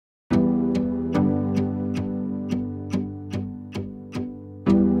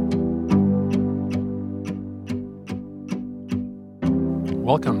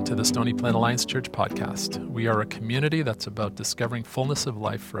Welcome to the Stony Plain Alliance Church podcast. We are a community that's about discovering fullness of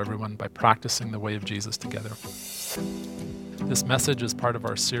life for everyone by practicing the way of Jesus together. This message is part of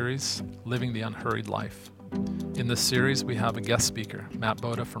our series, Living the Unhurried Life. In this series, we have a guest speaker, Matt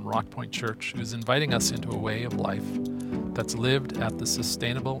Boda from RockPointe Church, who's inviting us into a way of life that's lived at the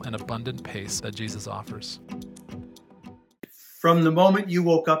sustainable and abundant pace that Jesus offers. From the moment you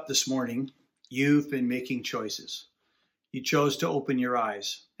woke up this morning, you've been making choices. You chose to open your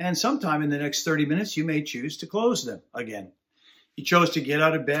eyes, and sometime in the next 30 minutes, you may choose to close them again. You chose to get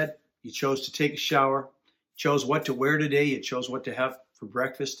out of bed. You chose to take a shower. You chose what to wear today. You chose what to have for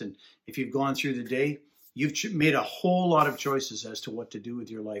breakfast. And if you've gone through the day, you've made a whole lot of choices as to what to do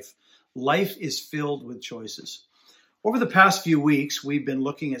with your life. Life is filled with choices. Over the past few weeks, we've been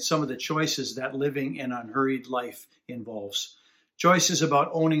looking at some of the choices that living an unhurried life involves. Choices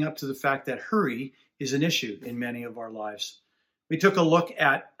about owning up to the fact that hurry is an issue in many of our lives. We took a look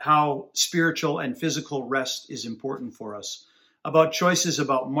at how spiritual and physical rest is important for us, about choices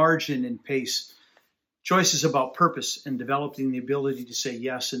about margin and pace, choices about purpose and developing the ability to say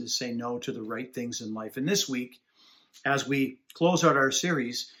yes and to say no to the right things in life. And this week, as we close out our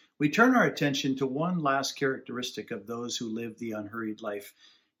series, we turn our attention to one last characteristic of those who live the unhurried life.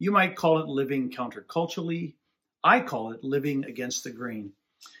 You might call it living counterculturally. I call it living against the grain.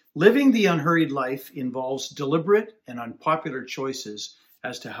 Living the unhurried life involves deliberate and unpopular choices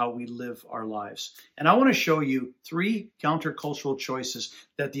as to how we live our lives. And I want to show you three countercultural choices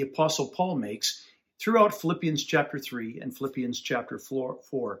that the Apostle Paul makes throughout Philippians chapter 3 and Philippians chapter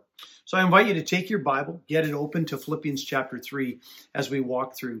 4. So I invite you to take your Bible, get it open to Philippians chapter 3 as we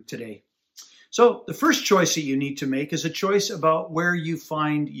walk through today. So the first choice that you need to make is a choice about where you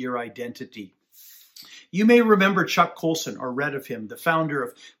find your identity. You may remember Chuck Colson or read of him, the founder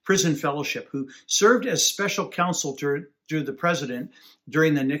of Prison Fellowship, who served as special counsel to the president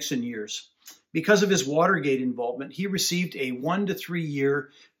during the Nixon years. Because of his Watergate involvement, he received a 1 to 3 year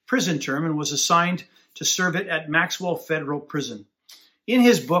prison term and was assigned to serve it at Maxwell Federal Prison. In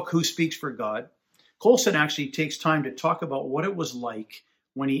his book, Who Speaks for God, Colson actually takes time to talk about what it was like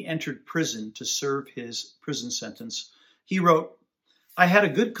when he entered prison to serve his prison sentence. He wrote, "I had a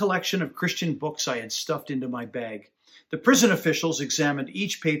good collection of Christian books I had stuffed into my bag. The prison officials examined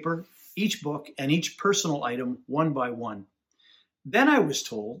each paper, each book, and each personal item one by one. Then I was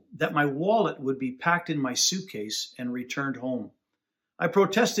told that my wallet would be packed in my suitcase and returned home. I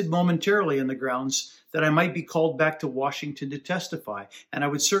protested momentarily on the grounds that I might be called back to Washington to testify, and I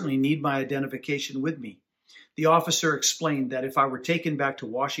would certainly need my identification with me. The officer explained that if I were taken back to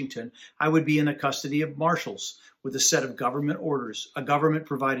Washington, I would be in the custody of marshals with a set of government orders, a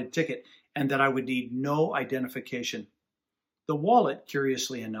government-provided ticket, and that I would need no identification. The wallet,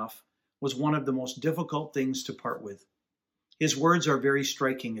 curiously enough, was one of the most difficult things to part with." His words are very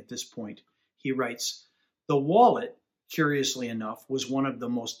striking at this point. He writes, "The wallet, curiously enough, was one of the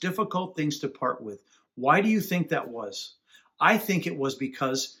most difficult things to part with. Why do you think that was? I think it was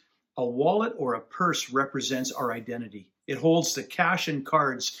because a wallet or a purse represents our identity. It holds the cash and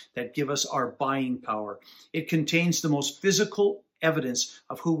cards that give us our buying power. It contains the most physical evidence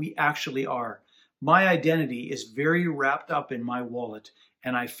of who we actually are. My identity is very wrapped up in my wallet,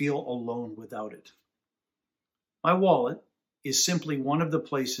 and I feel alone without it. My wallet is simply one of the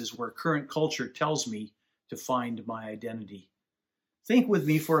places where current culture tells me to find my identity." Think with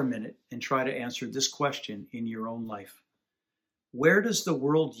me for a minute and try to answer this question in your own life. Where does the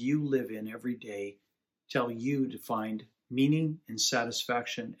world you live in every day tell you to find meaning and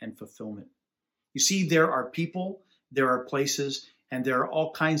satisfaction and fulfillment? You see, there are people, there are places, and there are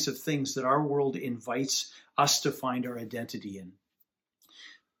all kinds of things that our world invites us to find our identity in.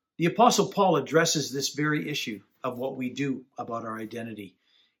 The Apostle Paul addresses this very issue of what we do about our identity.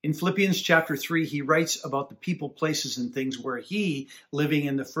 In Philippians chapter 3, he writes about the people, places, and things where he, living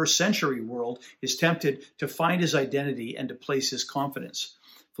in the first century world, is tempted to find his identity and to place his confidence.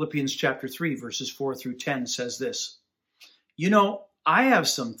 Philippians chapter 3, verses 4 through 10 says this, "You know, I have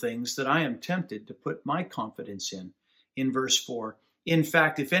some things that I am tempted to put my confidence in." In verse 4, "In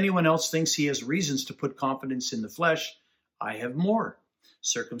fact, if anyone else thinks he has reasons to put confidence in the flesh, I have more.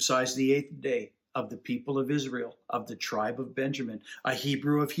 Circumcised the 8th day, of the people of Israel, of the tribe of Benjamin, a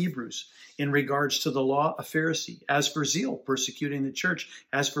Hebrew of Hebrews. In regards to the law, a Pharisee. As for zeal, persecuting the church.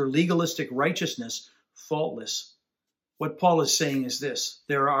 As for legalistic righteousness, faultless." What Paul is saying is this: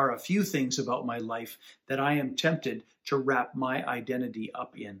 there are a few things about my life that I am tempted to wrap my identity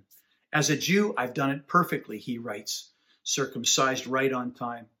up in. As a Jew, I've done it perfectly, he writes. Circumcised right on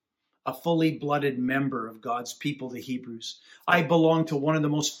time. a fully blooded member of God's people, the Hebrews. I belong to one of the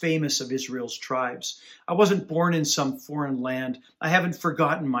most famous of Israel's tribes. I wasn't born in some foreign land. I haven't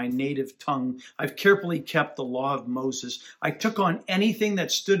forgotten my native tongue. I've carefully kept the law of Moses. I took on anything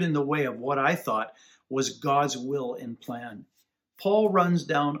that stood in the way of what I thought was God's will and plan. Paul runs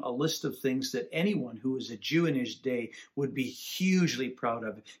down a list of things that anyone who was a Jew in his day would be hugely proud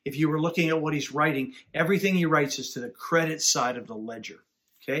of. If you were looking at what he's writing, everything he writes is to the credit side of the ledger.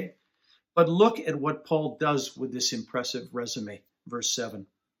 Okay? But look at what Paul does with this impressive resume. Verse 7.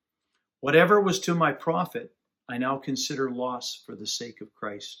 Whatever was to my profit, I now consider loss for the sake of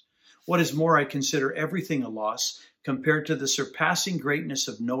Christ. What is more, I consider everything a loss compared to the surpassing greatness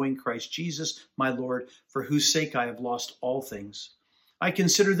of knowing Christ Jesus, my Lord, for whose sake I have lost all things. I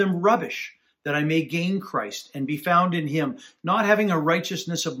consider them rubbish, that I may gain Christ and be found in him, not having a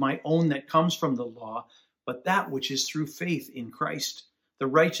righteousness of my own that comes from the law, but that which is through faith in Christ, the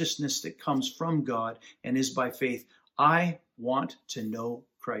righteousness that comes from God and is by faith. I want to know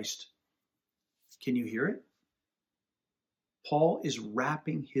Christ. Can you hear it? Paul is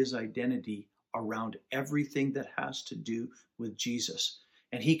wrapping his identity around everything that has to do with Jesus.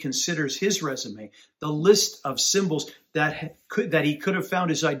 And he considers his resume, the list of symbols that he could have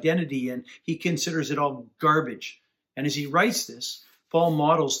found his identity in, he considers it all garbage. And as he writes this, Paul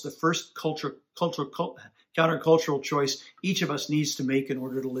models the first countercultural choice each of us needs to make in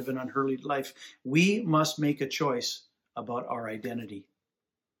order to live an unhurried life. We must make a choice about our identity.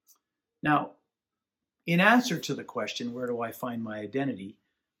 Now, in answer to the question, where do I find my identity?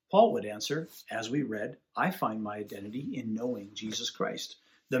 Paul would answer, as we read, I find my identity in knowing Jesus Christ.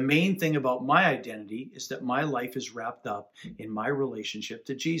 The main thing about my identity is that my life is wrapped up in my relationship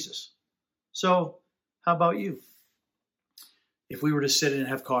to Jesus. So, how about you? If we were to sit and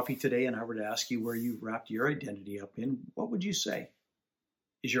have coffee today and I were to ask you where you wrapped your identity up in, what would you say?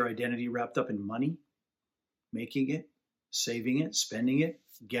 Is your identity wrapped up in money, making it, saving it, spending it,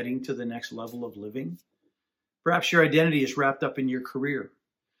 getting to the next level of living? Perhaps your identity is wrapped up in your career,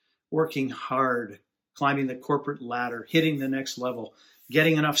 working hard, climbing the corporate ladder, hitting the next level,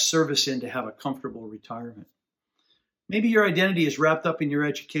 getting enough service in to have a comfortable retirement. Maybe your identity is wrapped up in your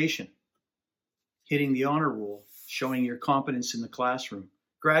education, hitting the honor roll, showing your competence in the classroom,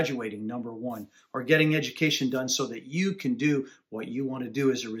 graduating number one, or getting education done so that you can do what you want to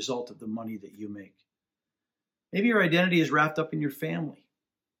do as a result of the money that you make. Maybe your identity is wrapped up in your family,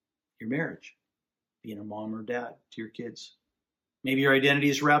 your marriage, being a mom or dad to your kids. Maybe your identity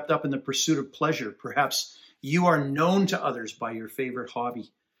is wrapped up in the pursuit of pleasure. Perhaps you are known to others by your favorite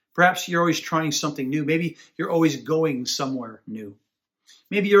hobby. Perhaps you're always trying something new. Maybe you're always going somewhere new.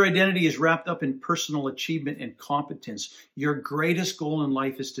 Maybe your identity is wrapped up in personal achievement and competence. Your greatest goal in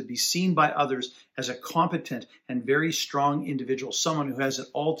life is to be seen by others as a competent and very strong individual, someone who has it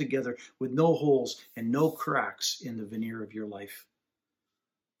all together with no holes and no cracks in the veneer of your life.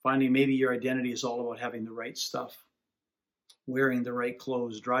 Finally, maybe your identity is all about having the right stuff, wearing the right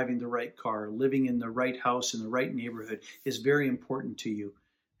clothes, driving the right car, living in the right house in the right neighborhood is very important to you.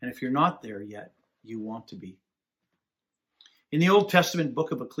 And if you're not there yet, you want to be. In the Old Testament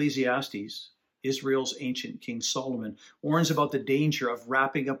book of Ecclesiastes, Israel's ancient King Solomon warns about the danger of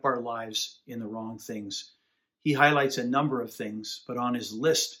wrapping up our lives in the wrong things. He highlights a number of things, but on his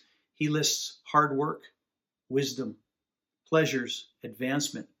list, he lists hard work, wisdom, pleasures,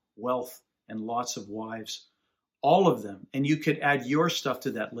 advancement, wealth, and lots of wives. All of them, and you could add your stuff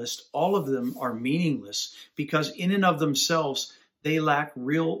to that list, all of them are meaningless because in and of themselves, they lack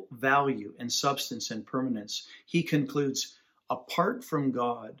real value and substance and permanence. He concludes, apart from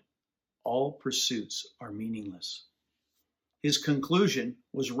God, all pursuits are meaningless. His conclusion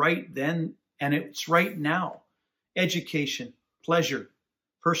was right then, and it's right now. Education, pleasure,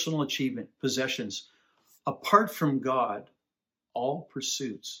 personal achievement, possessions. Apart from God, all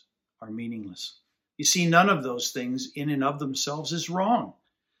pursuits are meaningless. You see, none of those things in and of themselves is wrong,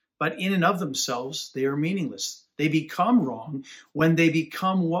 but in and of themselves, they are meaningless. They become wrong when they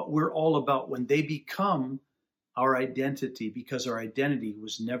become what we're all about, when they become our identity, because our identity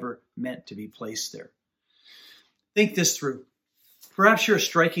was never meant to be placed there. Think this through. Perhaps you're a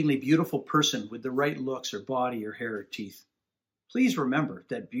strikingly beautiful person with the right looks or body or hair or teeth. Please remember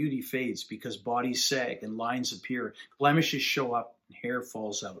that beauty fades because bodies sag and lines appear, blemishes show up, and hair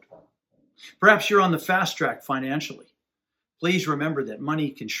falls out. Perhaps you're on the fast track financially. Please remember that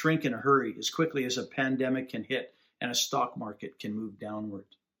money can shrink in a hurry as quickly as a pandemic can hit and a stock market can move downward.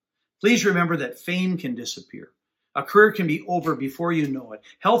 Please remember that fame can disappear. A career can be over before you know it.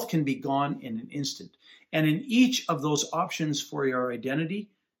 Health can be gone in an instant. And in each of those options for your identity,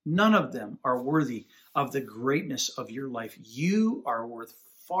 none of them are worthy of the greatness of your life. You are worth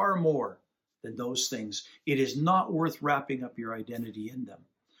far more than those things. It is not worth wrapping up your identity in them.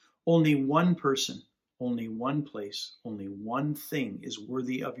 Only one person, only one place, only one thing is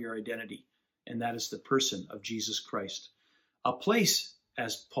worthy of your identity, and that is the person of Jesus Christ. A place,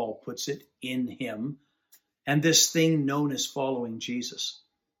 as Paul puts it, in him, and this thing known as following Jesus.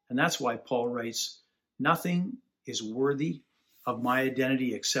 And that's why Paul writes, nothing is worthy of my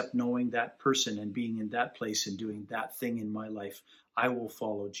identity except knowing that person and being in that place and doing that thing in my life. I will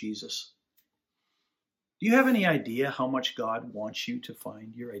follow Jesus. Do you have any idea how much God wants you to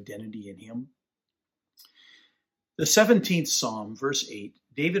find your identity in him? The 17th Psalm, verse 8,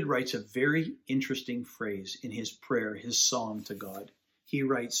 David writes a very interesting phrase in his prayer, his psalm to God. He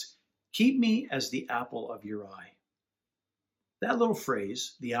writes, "Keep me as the apple of your eye." That little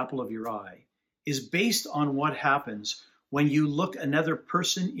phrase, the apple of your eye, is based on what happens when you look another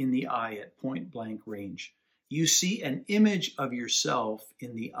person in the eye at point blank range. You see an image of yourself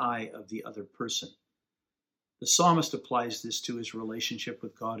in the eye of the other person. The psalmist applies this to his relationship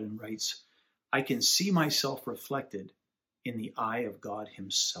with God and writes, I can see myself reflected in the eye of God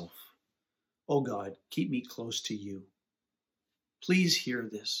himself. Oh God, keep me close to you. Please hear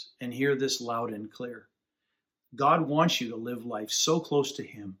this, and hear this loud and clear. God wants you to live life so close to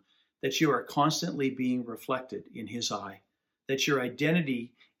him that you are constantly being reflected in his eye, that your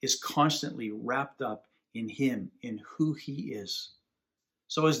identity is constantly wrapped up in him, in who he is.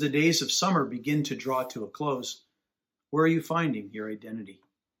 So as the days of summer begin to draw to a close, where are you finding your identity?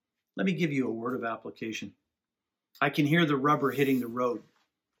 Let me give you a word of application. I can hear the rubber hitting the road.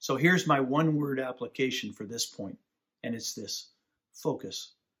 So here's my one-word application for this point, and it's this: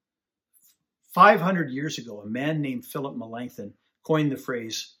 focus. 500 years ago, a man named Philip Melanchthon coined the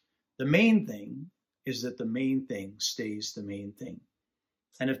phrase, the main thing is that the main thing stays the main thing.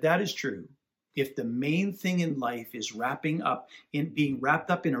 And if that is true, if the main thing in life is being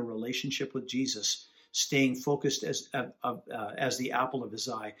wrapped up in a relationship with Jesus, staying focused as the apple of his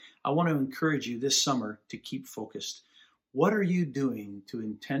eye, I want to encourage you this summer to keep focused. What are you doing to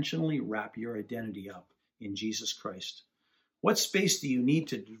intentionally wrap your identity up in Jesus Christ? What space do you need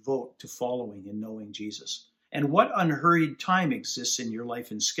to devote to following and knowing Jesus? And what unhurried time exists in your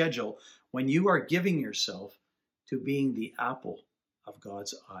life and schedule when you are giving yourself to being the apple of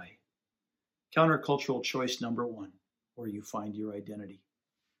God's eye? Countercultural choice number one, where you find your identity.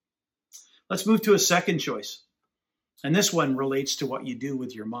 Let's move to a second choice. And this one relates to what you do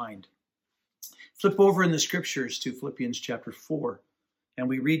with your mind. Flip over in the scriptures to Philippians chapter 4, and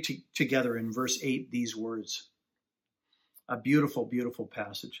we read together in verse 8 these words. A beautiful, beautiful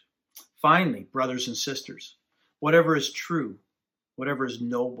passage. Finally, brothers and sisters, whatever is true, whatever is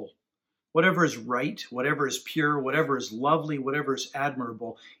noble, whatever is right, whatever is pure, whatever is lovely, whatever is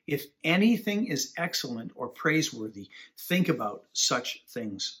admirable, if anything is excellent or praiseworthy, think about such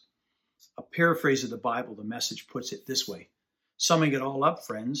things. A paraphrase of the Bible, the Message, puts it this way. Summing it all up,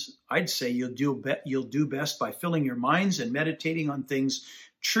 friends, I'd say you'll do best by filling your minds and meditating on things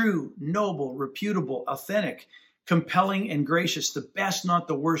true, noble, reputable, authentic, compelling and gracious, the best, not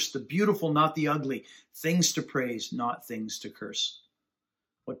the worst, the beautiful, not the ugly, things to praise, not things to curse.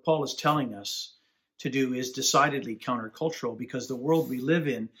 What Paul is telling us to do is decidedly countercultural because the world we live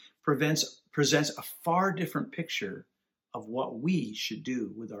in presents a far different picture of what we should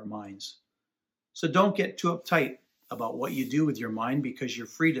do with our minds. So don't get too uptight about what you do with your mind because you're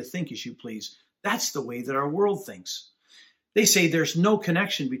free to think as you please. That's the way that our world thinks. They say there's no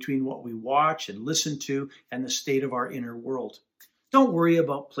connection between what we watch and listen to and the state of our inner world. Don't worry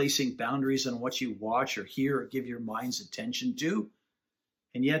about placing boundaries on what you watch or hear or give your mind's attention to.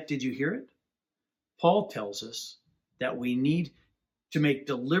 And yet, did you hear it? Paul tells us that we need to make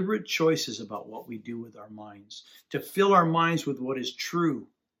deliberate choices about what we do with our minds, to fill our minds with what is true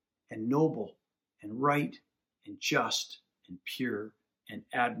and noble and right and just and pure and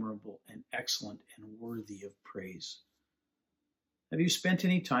admirable and excellent and worthy of praise. Have you spent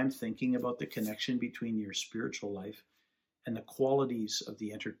any time thinking about the connection between your spiritual life and the qualities of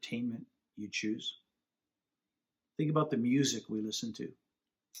the entertainment you choose? Think about the music we listen to,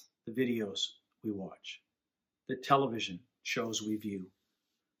 the videos we watch, the television shows we view,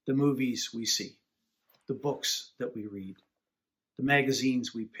 the movies we see, the books that we read, the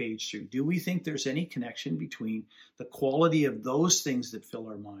magazines we page through. Do we think there's any connection between the quality of those things that fill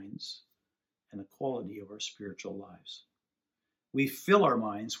our minds and the quality of our spiritual lives? We fill our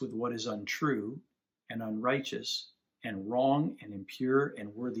minds with what is untrue and unrighteous and wrong and impure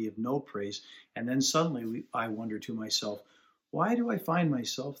and worthy of no praise. And then suddenly I wonder to myself, why do I find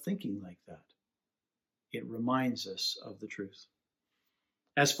myself thinking like that? It reminds us of the truth.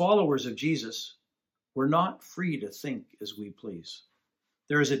 As followers of Jesus, we're not free to think as we please.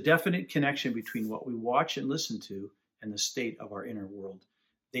 There is a definite connection between what we watch and listen to and the state of our inner world.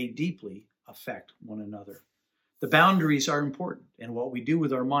 They deeply affect one another. The boundaries are important, and what we do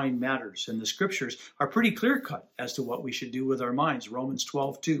with our mind matters. And the scriptures are pretty clear-cut as to what we should do with our minds. Romans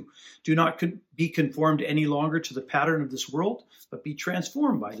 12:2. Do not be conformed any longer to the pattern of this world, but be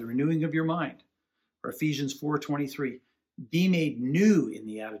transformed by the renewing of your mind. Or Ephesians 4:23. Be made new in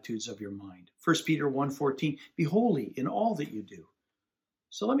the attitudes of your mind. 1 Peter 1:14. Be holy in all that you do.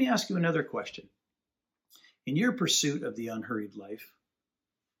 So let me ask you another question. In your pursuit of the unhurried life,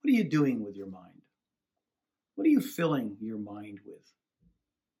 what are you doing with your mind? What are you filling your mind with?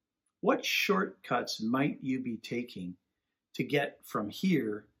 What shortcuts might you be taking to get from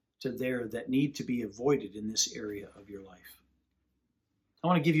here to there that need to be avoided in this area of your life? I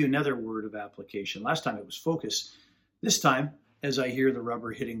want to give you another word of application. Last time it was focus. This time, as I hear the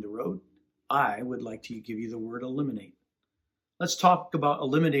rubber hitting the road, I would like to give you the word eliminate. Let's talk about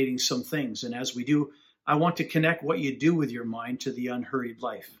eliminating some things. And as we do, I want to connect what you do with your mind to the unhurried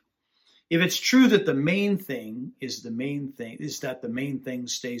life. If it's true that the main thing is the main thing, is that the main thing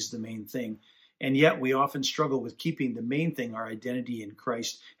stays the main thing, and yet we often struggle with keeping the main thing, our identity in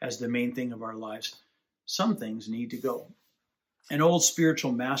Christ, as the main thing of our lives, some things need to go. An old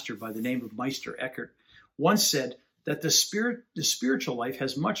spiritual master by the name of Meister Eckhart once said that the spiritual life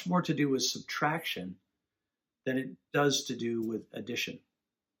has much more to do with subtraction than it does to do with addition.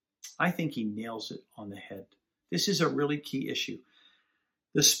 I think he nails it on the head. This is a really key issue.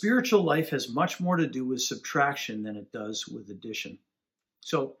 The spiritual life has much more to do with subtraction than it does with addition.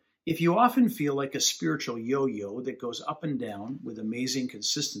 So if you often feel like a spiritual yo-yo that goes up and down with amazing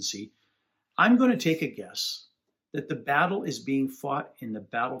consistency, I'm going to take a guess that the battle is being fought in the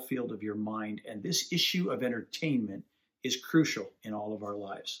battlefield of your mind, and this issue of entertainment is crucial in all of our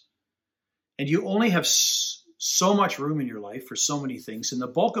lives. And you only have so much room in your life for so many things, and the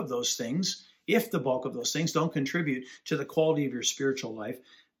bulk of those things, if the bulk of those things don't contribute to the quality of your spiritual life,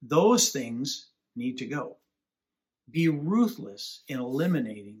 those things need to go. Be ruthless in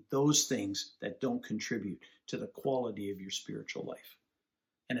eliminating those things that don't contribute to the quality of your spiritual life.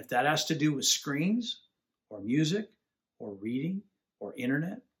 And if that has to do with screens or music or reading or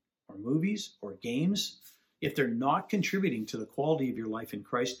internet or movies or games, if they're not contributing to the quality of your life in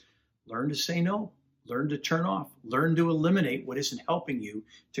Christ, learn to say no. Learn to turn off. Learn to eliminate what isn't helping you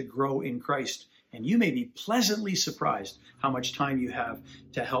to grow in Christ. And you may be pleasantly surprised how much time you have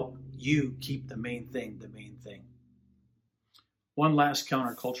to help you keep the main thing the main thing. One last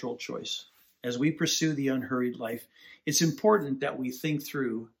countercultural choice. As we pursue the unhurried life, it's important that we think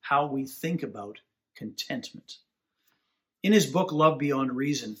through how we think about contentment. In his book, Love Beyond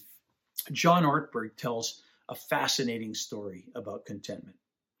Reason, John Ortberg tells a fascinating story about contentment.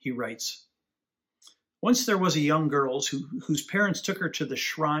 He writes, once there was a young girl whose parents took her to the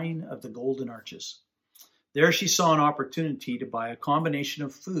shrine of the Golden Arches. There she saw an opportunity to buy a combination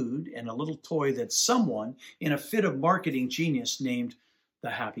of food and a little toy that someone in a fit of marketing genius named the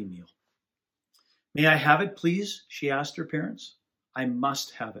Happy Meal. May I have it, please? She asked her parents. I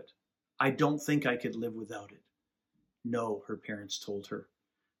must have it. I don't think I could live without it. No, her parents told her.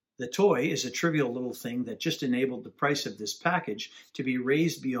 The toy is a trivial little thing that just enabled the price of this package to be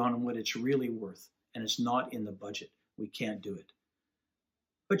raised beyond what it's really worth. And it's not in the budget. We can't do it.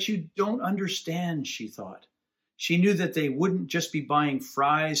 But you don't understand, she thought. She knew that they wouldn't just be buying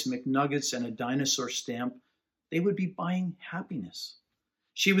fries, McNuggets, and a dinosaur stamp. They would be buying happiness.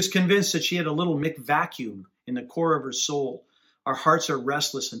 She was convinced that she had a little McVacuum in the core of her soul. Our hearts are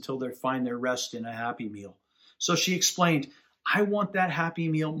restless until they find their rest in a Happy Meal. So she explained, I want that Happy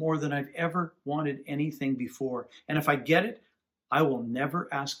Meal more than I've ever wanted anything before. And if I get it, I will never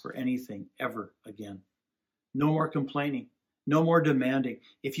ask for anything ever again. No more complaining, no more demanding.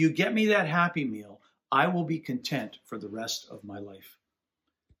 If you get me that Happy Meal, I will be content for the rest of my life.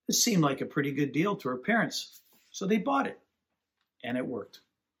 This seemed like a pretty good deal to her parents, so they bought it, and it worked.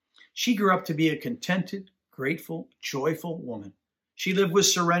 She grew up to be a contented, grateful, joyful woman. She lived with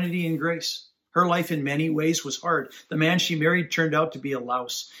serenity and grace. Her life in many ways was hard. The man she married turned out to be a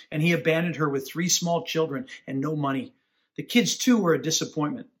louse, and he abandoned her with 3 small children and no money. The kids, too, were a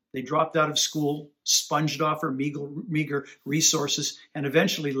disappointment. They dropped out of school, sponged off her meager resources, and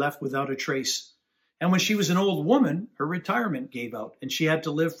eventually left without a trace. And when she was an old woman, her retirement gave out, and she had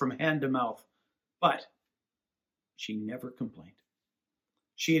to live from hand to mouth. But she never complained.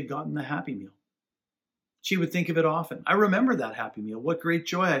 She had gotten the Happy Meal. She would think of it often. I remember that Happy Meal. What great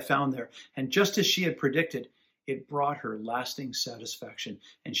joy I found there. And just as she had predicted, it brought her lasting satisfaction,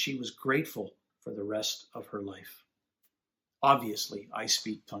 and she was grateful for the rest of her life. Obviously, I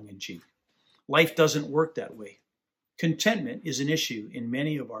speak tongue-in-cheek. Life doesn't work that way. Contentment is an issue in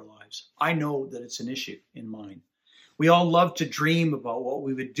many of our lives. I know that it's an issue in mine. We all love to dream about what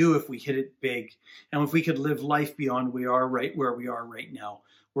we would do if we hit it big and if we could live life beyond we are right where we are right now.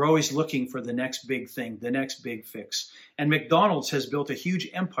 We're always looking for the next big thing, the next big fix. And McDonald's has built a huge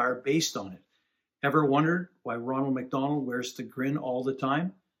empire based on it. Ever wondered why Ronald McDonald wears the grin all the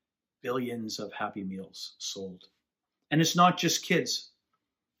time? Billions of Happy Meals sold. And it's not just kids.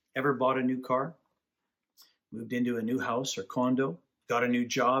 Ever bought a new car? Moved into a new house or condo? Got a new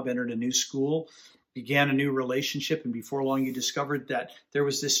job, entered a new school, began a new relationship, and before long you discovered that there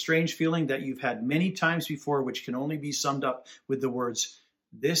was this strange feeling that you've had many times before, which can only be summed up with the words,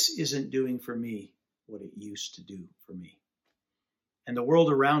 "This isn't doing for me what it used to do for me." And the world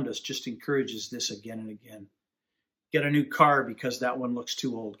around us just encourages this again and again. Get a new car because that one looks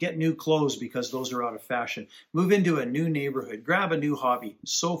too old. Get new clothes because those are out of fashion. Move into a new neighborhood. Grab a new hobby, and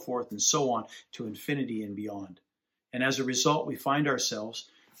so forth and so on to infinity and beyond. And as a result, we find ourselves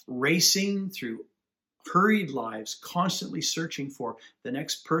racing through hurried lives, constantly searching for the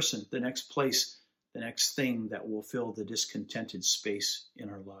next person, the next place, the next thing that will fill the discontented space in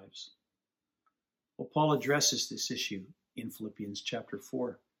our lives. Well, Paul addresses this issue in Philippians chapter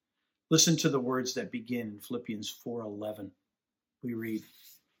 4. Listen to the words that begin in Philippians 4:11. We read,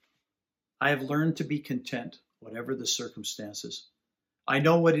 "I have learned to be content, whatever the circumstances. I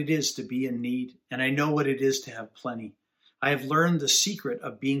know what it is to be in need, and I know what it is to have plenty. I have learned the secret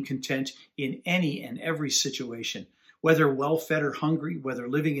of being content in any and every situation, whether well-fed or hungry, whether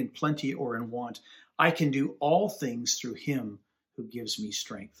living in plenty or in want. I can do all things through him who gives me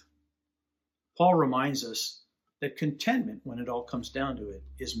strength." Paul reminds us that contentment, when it all comes down to it,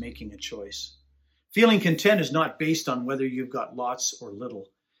 is making a choice. Feeling content is not based on whether you've got lots or little.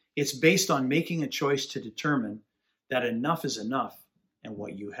 It's based on making a choice to determine that enough is enough and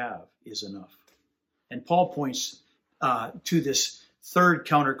what you have is enough. And Paul points to this third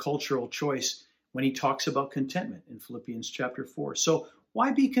countercultural choice when he talks about contentment in Philippians chapter 4. So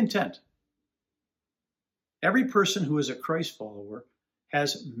why be content? Every person who is a Christ follower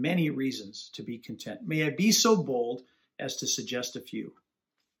has many reasons to be content. May I be so bold as to suggest a few.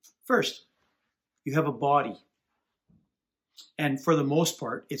 First, you have a body. And for the most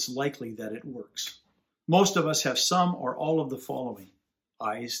part, it's likely that it works. Most of us have some or all of the following: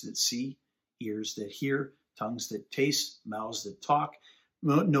 eyes that see, ears that hear, tongues that taste, mouths that talk,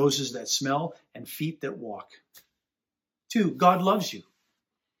 noses that smell, and feet that walk. 2, God loves you.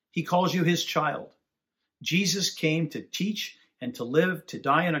 He calls you his child. Jesus came to teach and to live, to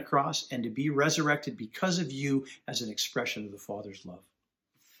die on a cross, and to be resurrected because of you as an expression of the Father's love.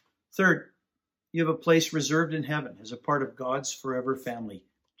 3rd, you have a place reserved in heaven as a part of God's forever family,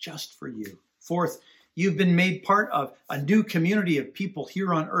 just for you. 4th, you've been made part of a new community of people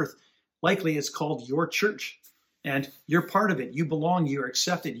here on earth. Likely it's called your church, and you're part of it. You belong, you're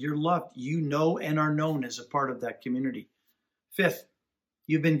accepted, you're loved. You know and are known as a part of that community. 5th,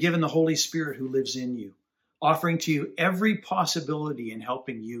 you've been given the Holy Spirit who lives in you, offering to you every possibility in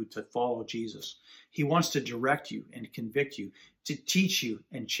helping you to follow Jesus. He wants to direct you and convict you, to teach you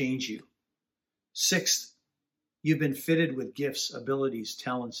and change you. 6th, you've been fitted with gifts, abilities,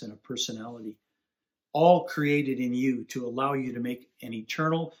 talents, and a personality, all created in you to allow you to make an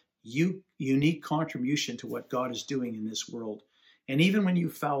eternal, unique contribution to what God is doing in this world. And even when you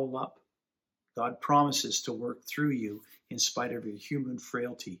foul up, God promises to work through you in spite of your human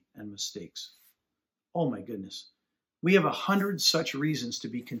frailty and mistakes. Oh my goodness. We have 100 such reasons to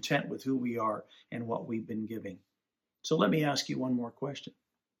be content with who we are and what we've been giving. So let me ask you one more question.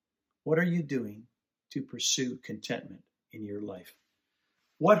 What are you doing to pursue contentment in your life?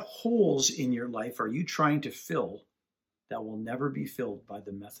 What holes in your life are you trying to fill that will never be filled by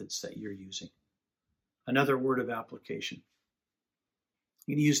the methods that you're using? Another word of application.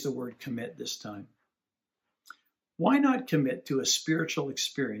 I'm going to use the word commit this time. Why not commit to a spiritual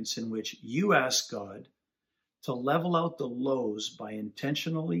experience in which you ask God to level out the lows by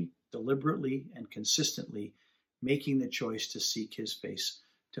intentionally, deliberately, and consistently making the choice to seek his face,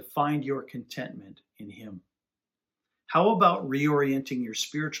 to find your contentment in him? How about reorienting your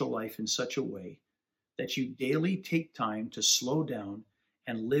spiritual life in such a way that you daily take time to slow down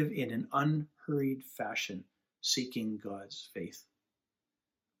and live in an unhurried fashion, seeking God's faith?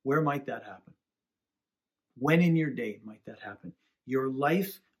 Where might that happen? When in your day might that happen? Your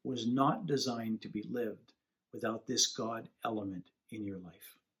life was not designed to be lived without this God element in your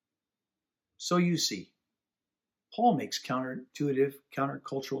life. So you see, Paul makes counterintuitive,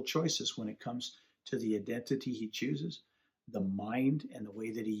 countercultural choices when it comes to the identity he chooses, the mind and the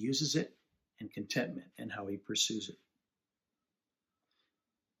way that he uses it, and contentment and how he pursues it.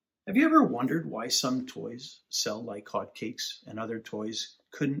 Have you ever wondered why some toys sell like hotcakes and other toys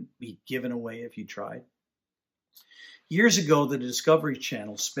couldn't be given away if you tried? Years ago, the Discovery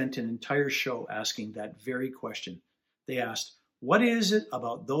Channel spent an entire show asking that very question. They asked, what is it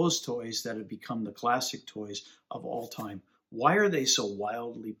about those toys that have become the classic toys of all time? Why are they so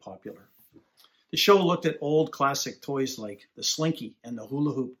wildly popular? The show looked at old classic toys like the Slinky and the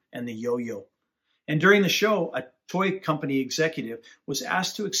hula hoop and the yo-yo. And during the show, a toy company executive was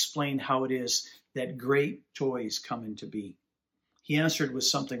asked to explain how it is that great toys come into being. He answered with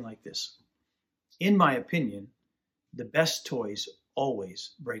something like this. In my opinion, the best toys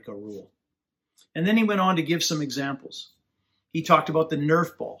always break a rule. And then he went on to give some examples. He talked about the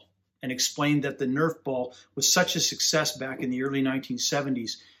Nerf ball and explained that the Nerf ball was such a success back in the early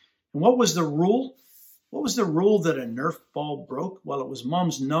 1970s. And what was the rule? What was the rule that a Nerf ball broke? Well, it was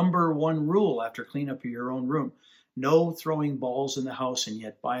Mom's number one rule after cleanup of your own room. No throwing balls in the house, and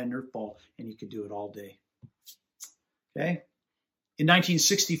yet buy a Nerf ball and you could do it all day. Okay? In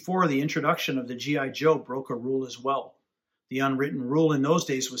 1964, the introduction of the G.I. Joe broke a rule as well. The unwritten rule in those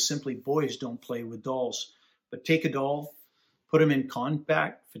days was simply boys don't play with dolls, but take a doll, put him in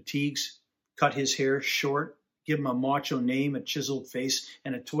combat fatigues, cut his hair short, give him a macho name, a chiseled face,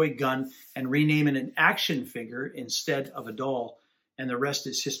 and a toy gun, and rename it an action figure instead of a doll, and the rest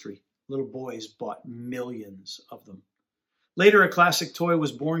is history. Little boys bought millions of them. Later, a classic toy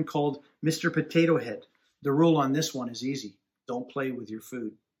was born called Mr. Potato Head. The rule on this one is easy. Don't play with your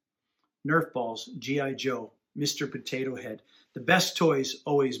food. Nerf balls, G.I. Joe, Mr. Potato Head. The best toys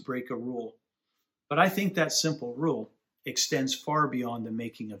always break a rule. But I think that simple rule extends far beyond the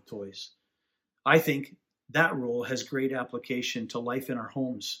making of toys. I think that rule has great application to life in our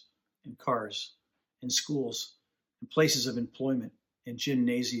homes, in cars, in schools, in places of employment, in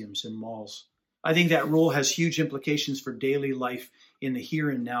gymnasiums and malls. I think that rule has huge implications for daily life in the here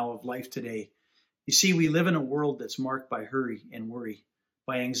and now of life today. You see, we live in a world that's marked by hurry and worry,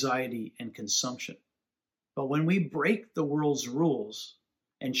 by anxiety and consumption. But when we break the world's rules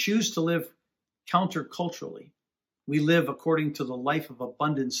and choose to live counterculturally, we live according to the life of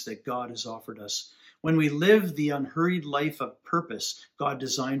abundance that God has offered us. When we live the unhurried life of purpose God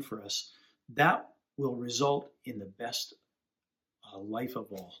designed for us, that will result in the best life of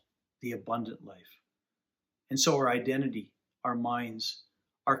all, the abundant life. And so our identity, our minds,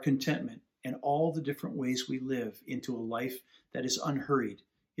 our contentment, and all the different ways we live into a life that is unhurried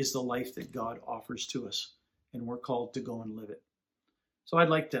is the life that God offers to us, and we're called to go and live it. So I'd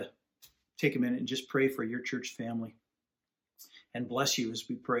like to take a minute and just pray for your church family and bless you as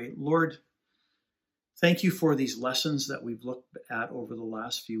we pray. Lord, thank you for these lessons that we've looked at over the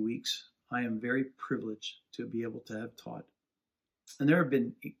last few weeks. I am very privileged to be able to have taught. And there have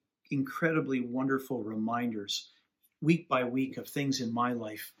been incredibly wonderful reminders week by week of things in my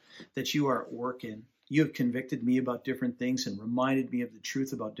life that you are at work in. You have convicted me about different things and reminded me of the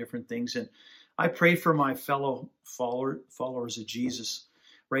truth about different things. And I pray for my fellow followers of Jesus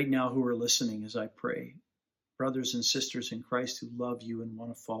right now who are listening as I pray. Brothers and sisters in Christ who love you and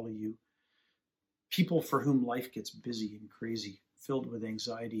want to follow you. People for whom life gets busy and crazy, filled with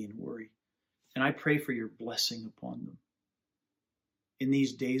anxiety and worry. And I pray for your blessing upon them. In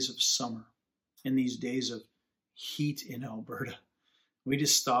these days of summer, in these days of heat in Alberta, we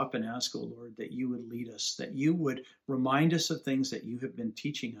just stop and ask, oh Lord, that you would lead us, that you would remind us of things that you have been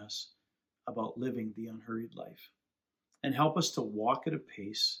teaching us about living the unhurried life. And help us to walk at a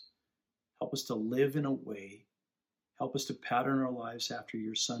pace, help us to live in a way, help us to pattern our lives after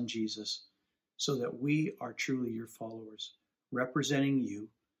your Son Jesus, so that we are truly your followers, representing you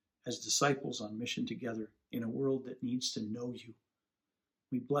as disciples on mission together in a world that needs to know you.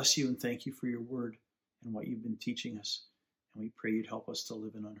 We bless you and thank you for your word and what you've been teaching us. And we pray you'd help us to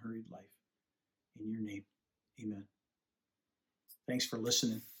live an unhurried life. In your name, amen. Thanks for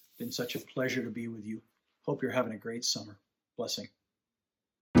listening. It's been such a pleasure to be with you. Hope you're having a great summer. Blessing.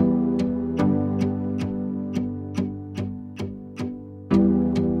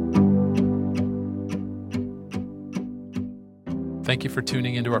 Thank you for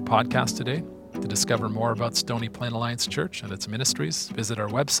tuning into our podcast today. To discover more about Stony Plain Alliance Church and its ministries, visit our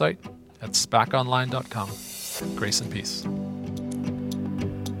website at spaconline.com. Grace and peace.